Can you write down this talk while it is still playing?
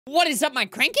What is up, my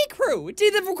cranky crew? It's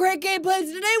Ethan from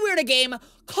CrankGameplays. Today we're in a game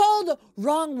called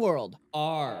Wrongworld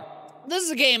R. This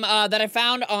is a game that I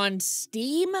found on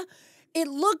Steam. It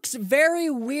looks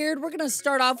very weird. We're gonna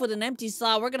start off with an empty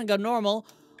slot. We're gonna go normal.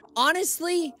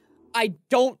 Honestly, I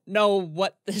don't know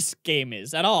what this game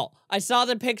is at all. I saw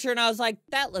the picture and I was like,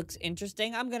 that looks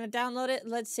interesting. I'm gonna download it.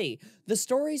 Let's see. The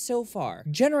story so far.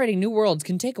 Generating new worlds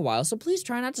can take a while, so please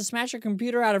try not to smash your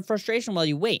computer out of frustration while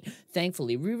you wait.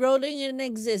 Thankfully, reloading an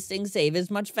existing save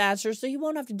is much faster, so you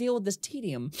won't have to deal with this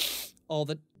tedium all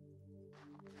the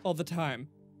time.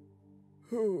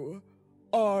 Who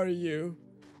are you?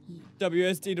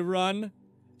 WSD to run,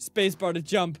 spacebar to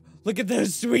jump. Look at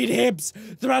those sweet hips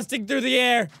thrusting through the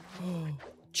air.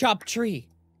 Chop tree.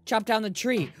 Chop down the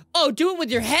tree. Oh, do it with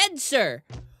your head, sir.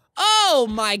 Oh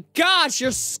my gosh,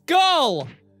 your skull.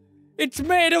 It's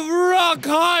made of rock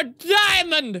hard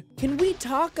diamond. Can we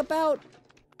talk about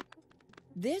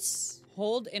this?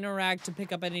 Hold interact to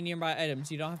pick up any nearby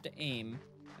items. You don't have to aim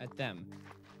at them.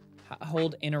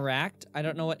 Hold interact. I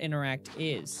don't know what interact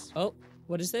is. Oh,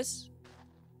 what is this?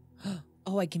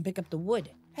 Oh, I can pick up the wood.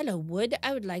 Hello, wood.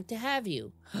 I would like to have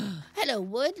you. Hello,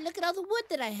 wood. Look at all the wood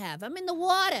that I have. I'm in the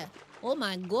water. Oh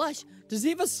my gosh. Does he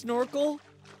have a snorkel?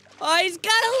 Oh, he's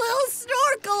got a little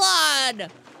snorkel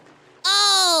on.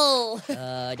 Oh.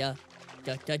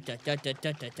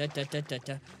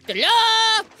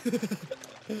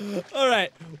 All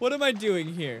right. What am I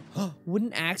doing here?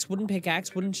 Wooden axe, wooden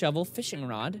pickaxe, wooden shovel, fishing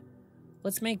rod.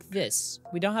 Let's make this.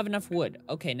 We don't have enough wood.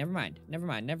 Okay, never mind. Never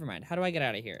mind. Never mind. How do I get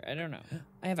out of here? I don't know.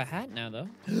 I have a hat now, though.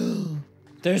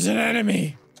 There's an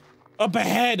enemy. Up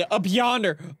ahead. Up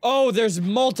yonder. Oh, there's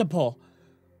multiple.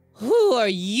 Who are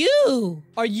you?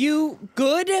 Are you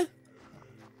good?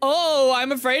 Oh,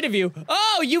 I'm afraid of you.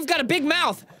 Oh, you've got a big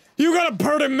mouth. You got a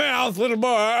pretty mouth, little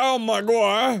boy. Oh, my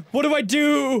God. What do I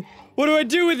do? What do I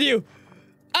do with you?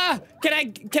 Can I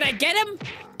get him?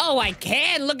 Oh, I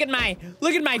can. Look at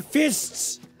my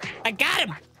fists. I got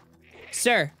him.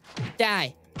 Sir,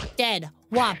 die. Dead.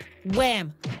 Whop.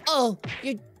 Wham. Oh,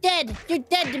 you're dead. You're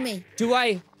dead to me. Do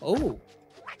I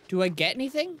get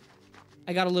anything?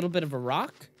 I got a little bit of a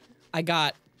rock. I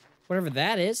got whatever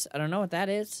that is. I don't know what that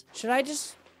is. Should I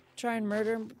just try and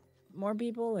murder more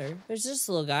people, or there's this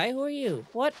little guy? Who are you?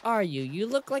 What are you? You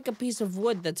look like a piece of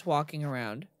wood that's walking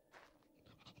around.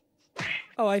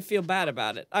 Oh, I feel bad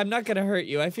about it. I'm not gonna hurt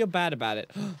you. I feel bad about it.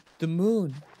 The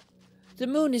moon. The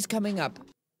moon is coming up.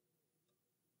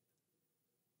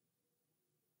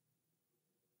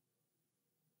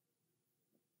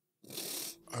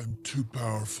 I'm too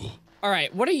powerful. All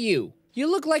right, what are you?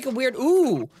 You look like a weird,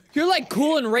 ooh, you're like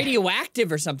cool and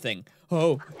radioactive or something.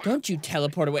 Oh, don't you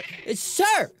teleport away.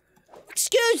 Sir,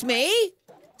 excuse me.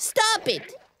 Stop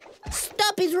it.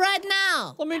 Stop it right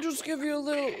now. Let me just give you a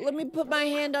little, let me put my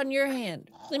hand on your hand.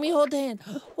 Let me hold the hand.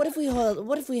 What if we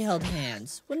held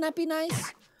hands? Wouldn't that be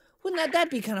nice? Wouldn't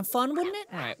that be kind of fun, wouldn't it?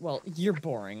 All right, well, you're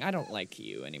boring. I don't like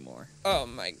you anymore. Oh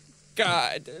my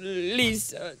God,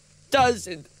 Lisa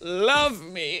doesn't love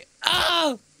me.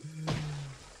 Oh!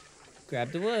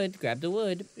 Grab the wood, grab the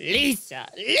wood. Lisa,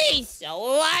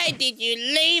 why did you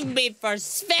leave me for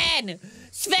Sven?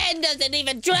 Sven doesn't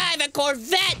even drive a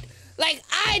Corvette like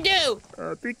I do!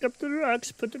 Pick up the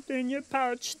rocks, put them in your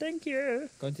pouch, thank you.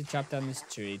 Going to chop down this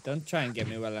tree. Don't try and get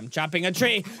me while I'm chopping a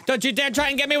tree. Don't you dare try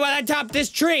and get me while I chop this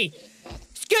tree.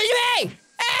 Excuse me!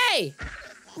 Hey!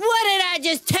 What did I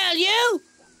just tell you?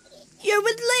 You're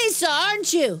with Lisa,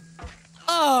 aren't you?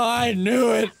 Oh, I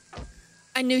knew it.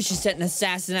 I knew she sent an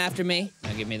assassin after me.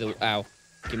 Now give me the, ow.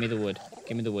 Give me the wood.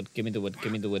 Give me the wood, give me the wood,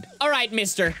 give me the wood. All right,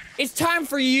 mister. It's time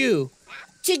for you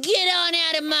to get on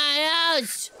out of my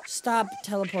house. Stop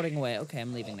teleporting away. Okay,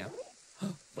 I'm leaving now.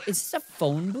 Is this a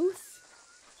phone booth?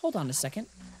 Hold on a second.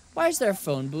 Why is there a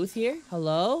phone booth here?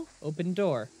 Hello? Open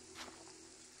door.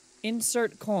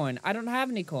 Insert coin. I don't have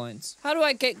any coins. How do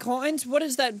I get coins? What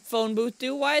does that phone booth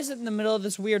do? Why is it in the middle of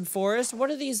this weird forest? What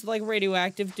are these, like,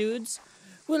 radioactive dudes?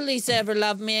 Will Lisa ever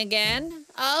love me again?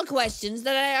 All questions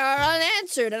that are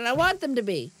unanswered, and I want them to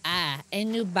be. Ah, a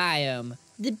new biome.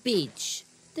 The beach.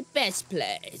 The best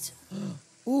place.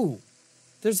 Ooh,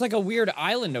 there's like a weird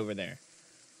island over there.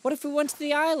 What if we went to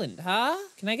the island, huh?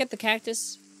 Can I get the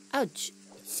cactus? Ouch,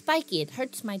 it's spiky, it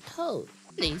hurts my toe.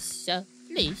 Lisa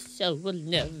will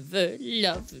never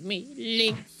love me,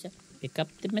 Lisa. Pick up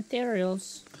the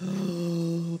materials.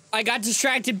 I got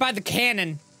distracted by the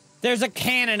cannon. There's a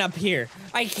cannon up here.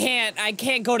 I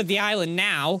can't go to the island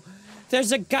now.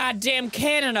 There's a goddamn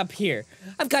cannon up here.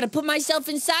 I've got to put myself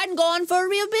inside and go on for a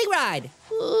real big ride.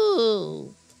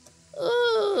 Ooh.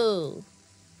 Ooh.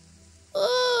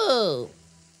 Ooh.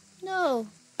 No.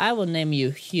 I will name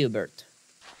you Hubert.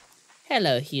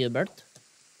 Hello, Hubert.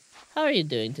 How are you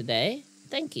doing today?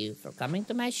 Thank you for coming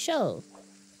to my show.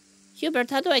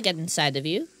 Hubert, how do I get inside of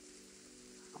you?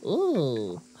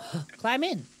 Ooh. Climb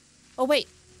in. Oh, wait.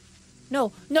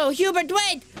 No, Hubert,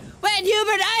 wait! Wait,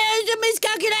 Hubert, I had a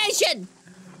miscalculation!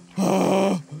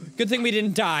 Good thing we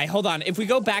didn't die. Hold on, if we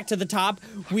go back to the top,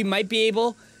 we might be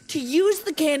able to use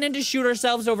the cannon to shoot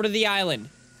ourselves over to the island.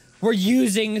 We're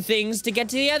using things to get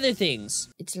to the other things.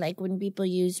 It's like when people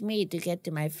use me to get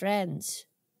to my friends.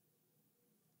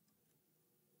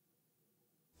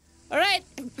 All right.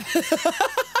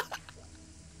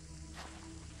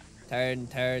 Turn.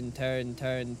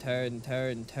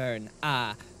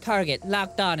 Ah, target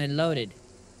locked on and loaded.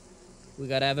 We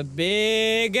gotta have a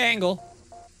big angle.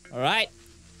 All right.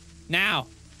 Now,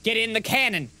 get in the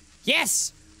cannon.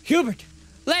 Yes, Hubert,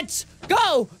 let's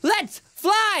go. Let's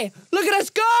fly. Look at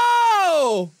us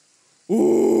go.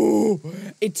 Ooh,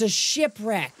 it's a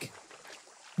shipwreck.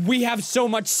 We have so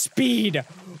much speed.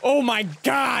 Oh my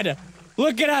God.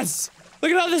 Look at us.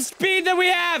 Look at all the speed that we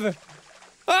have.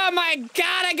 Oh my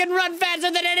God, I can run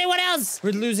faster than anyone else.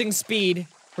 We're losing speed.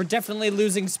 We're definitely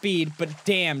losing speed, but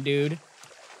damn, dude.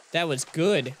 That was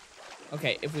good.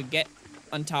 Okay, if we get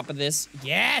on top of this.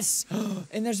 Yes!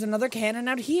 And there's another cannon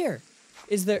out here.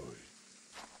 Is there...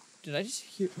 Did I just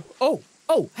hear... Oh,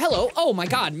 hello. Oh my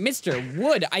God, Mr.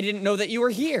 Wood. I didn't know that you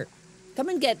were here. Come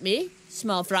and get me,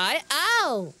 small fry.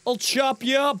 Ow! I'll chop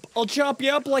you up. I'll chop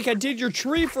you up like I did your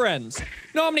tree friends.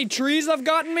 Know how many trees I've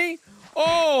gotten me?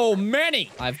 Oh, many.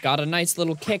 I've got a nice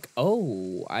little kick.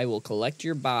 Oh, I will collect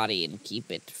your body and keep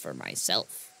it for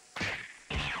myself.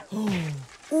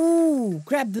 Ooh,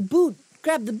 grab the boot.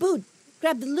 Grab the boot.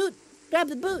 Grab the loot. Grab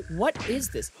the boot. What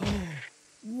is this?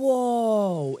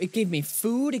 Whoa, it gave me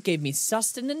food. It gave me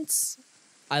sustenance.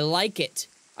 I like it.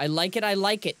 I like it.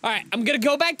 All right, I'm gonna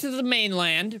go back to the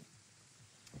mainland.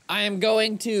 I am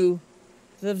going to...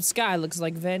 The sky looks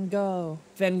like Van Gogh.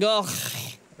 There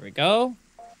we go.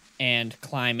 And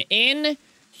climb in.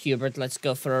 Hubert, let's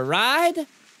go for a ride.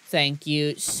 Thank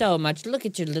you so much. Look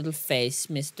at your little face,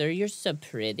 mister. You're so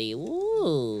pretty.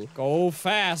 Ooh. Go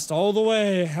fast all the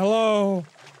way. Hello.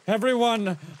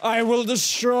 Everyone, I will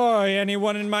destroy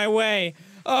anyone in my way.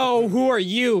 Oh, who are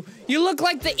you? You look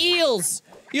like the eels.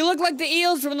 You look like the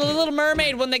eels from The Little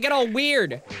Mermaid when they get all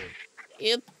weird.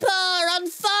 You poor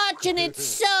unfortunate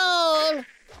soul.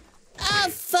 I'll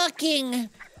fucking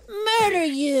murder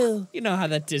you. You know how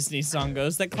that Disney song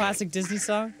goes, that classic Disney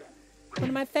song? One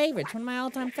of my favorites, one of my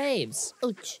all-time faves.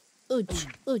 Ooch, ooch,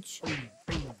 ooch,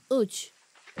 ooch.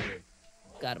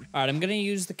 Got him. All right, I'm gonna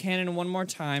use the cannon one more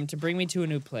time to bring me to a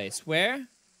new place. Where?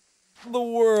 The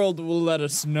world will let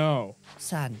us know.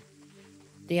 Sun,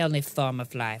 the only form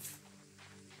of life.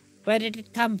 Where did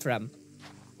it come from?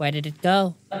 Where did it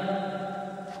go?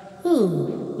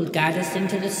 Who will guide us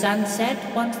into the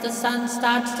sunset once the sun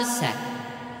starts to set?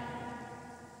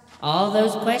 All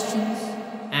those questions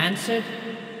answered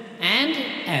and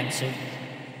answered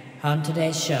on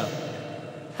today's show.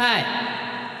 Hi,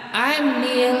 I'm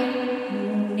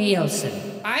NEILSON.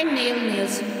 I'm Neil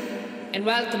Nielsen, and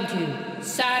welcome to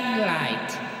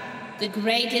Sunlight, the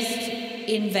greatest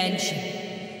invention.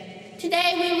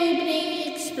 Today we will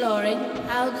be exploring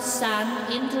how the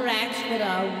sun interacts with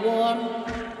our warm,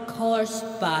 coarse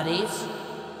bodies,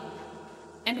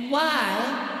 and why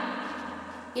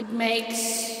it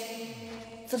makes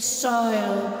the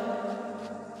soil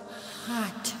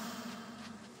hot.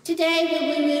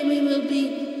 Today we will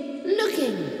be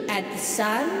looking at the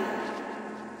sun,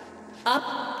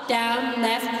 up, down,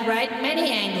 left, right,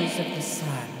 many angles of the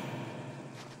sun.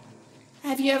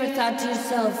 Have you ever thought to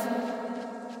yourself,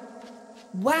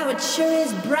 wow, it sure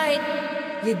is bright.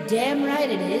 You're damn right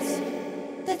it is.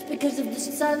 That's because of the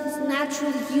sun's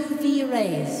natural UV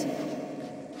rays,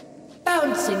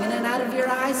 bouncing in and out of your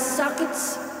eye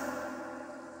sockets,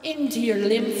 into your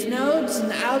lymph nodes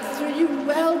and out through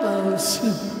your elbows.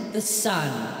 The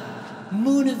sun,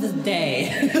 moon of the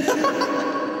day.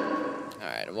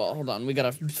 Alright, well, hold on. We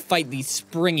gotta fight these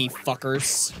springy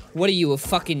fuckers. What are you,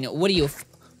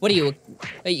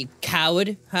 are you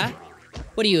coward, huh?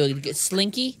 What are you, a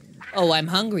slinky? Oh, I'm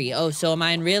hungry. Oh, so am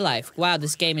I in real life. Wow,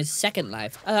 this game is Second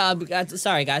Life.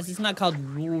 Sorry, guys. It's not called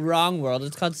Wrongworld.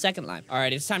 It's called Second Life. All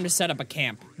right, it's time to set up a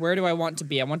camp. Where do I want to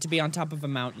be? I want to be on top of a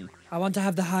mountain. I want to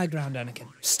have the high ground, Anakin.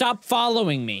 Stop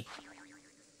following me.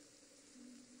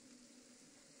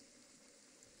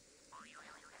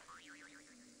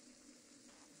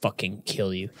 Fucking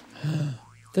kill you.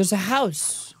 There's a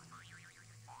house.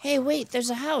 Hey, wait, there's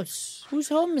a house. Whose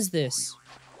home is this?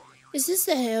 Is this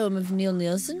the home of Neil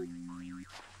Nielsen?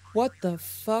 What the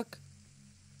fuck?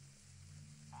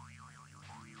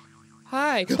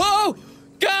 Hi. Oh!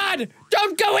 God!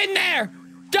 Don't go in there!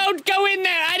 Don't go in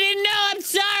there! I didn't know, I'm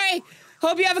sorry!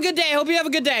 Hope you have a good day, hope you have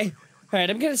a good day. All right,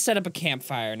 I'm gonna set up a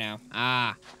campfire now.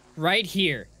 Ah, right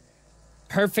here.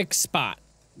 Perfect spot.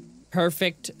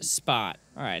 Perfect spot.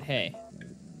 All right, hey.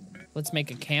 Let's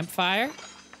make a campfire.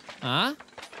 Huh?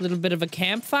 A little bit of a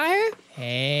campfire?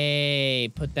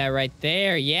 Hey, put that right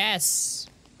there, yes.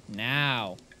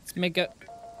 Now, let's make a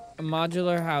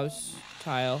modular house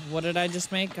tile. What did I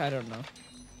just make? I don't know.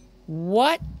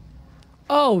 What?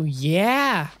 Oh,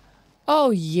 yeah.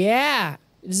 Oh, yeah.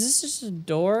 Is this just a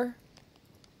door?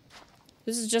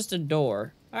 This is just a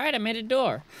door. All right, I made a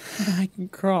door. I can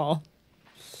crawl.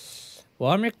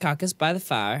 Warm your carcass by the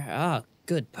fire. Oh,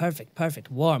 good, perfect,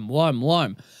 perfect. Warm, warm,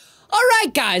 warm. All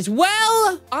right, guys,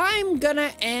 well, I'm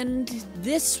gonna end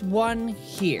this one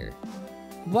here.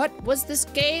 What was this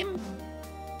game?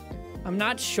 I'm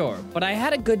not sure, but I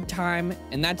had a good time,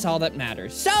 and that's all that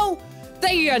matters. So,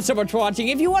 thank you guys so much for watching.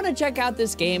 If you want to check out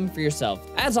this game for yourself,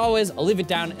 as always, I'll leave it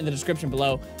down in the description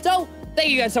below. So, thank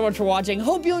you guys so much for watching.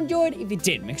 Hope you enjoyed. If you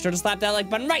did, make sure to slap that like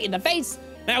button right in the face.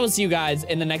 And I will see you guys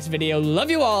in the next video.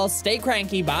 Love you all. Stay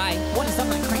cranky. Bye. What is up,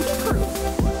 my cranky